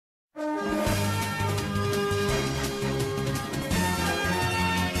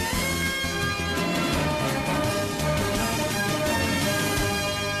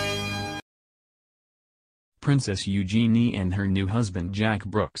Princess Eugenie and her new husband Jack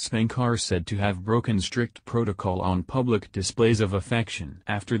Brooksbank are said to have broken strict protocol on public displays of affection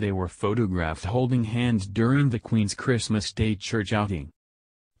after they were photographed holding hands during the Queen's Christmas Day church outing.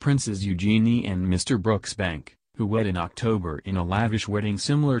 Princess Eugenie and Mr. Brooksbank, who wed in October in a lavish wedding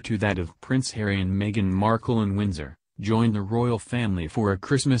similar to that of Prince Harry and Meghan Markle in Windsor, joined the royal family for a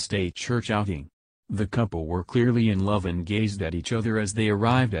Christmas Day church outing. The couple were clearly in love and gazed at each other as they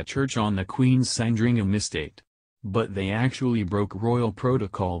arrived at church on the Queen's Sandringham estate. But they actually broke royal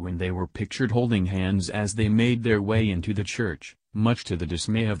protocol when they were pictured holding hands as they made their way into the church, much to the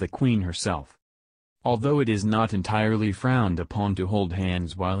dismay of the Queen herself. Although it is not entirely frowned upon to hold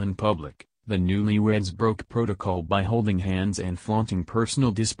hands while in public, the newlyweds broke protocol by holding hands and flaunting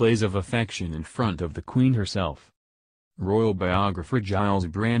personal displays of affection in front of the Queen herself. Royal biographer Giles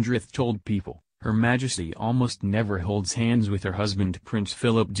Brandreth told People, "Her Majesty almost never holds hands with her husband Prince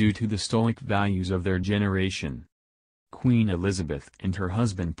Philip due to the stoic values of their generation. Queen Elizabeth and her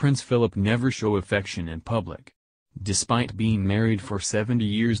husband Prince Philip never show affection in public. Despite being married for 70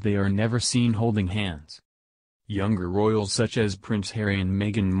 years they are never seen holding hands." Younger royals such as Prince Harry and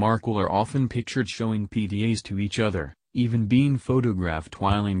Meghan Markle are often pictured showing PDAs to each other, even being photographed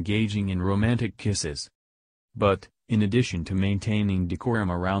while engaging in romantic kisses. But, in addition to maintaining decorum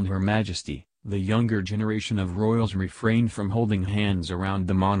around Her Majesty, the younger generation of royals refrained from holding hands around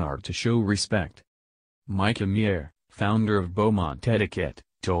the monarch to show respect. Micah Meyer, founder of Beaumont Etiquette,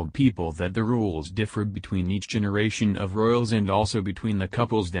 told People that the rules differ between each generation of royals and also between the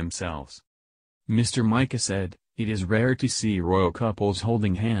couples themselves. Mr. Micah said, "It is rare to see royal couples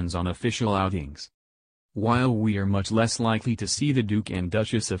holding hands on official outings. While we are much less likely to see the Duke and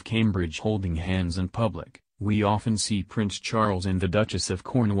Duchess of Cambridge holding hands in public, we often see Prince Charles and the Duchess of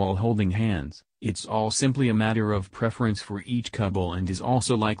Cornwall holding hands. It's all simply a matter of preference for each couple and is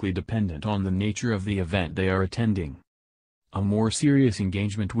also likely dependent on the nature of the event they are attending. A more serious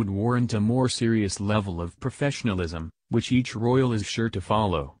engagement would warrant a more serious level of professionalism, which each royal is sure to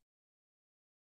follow."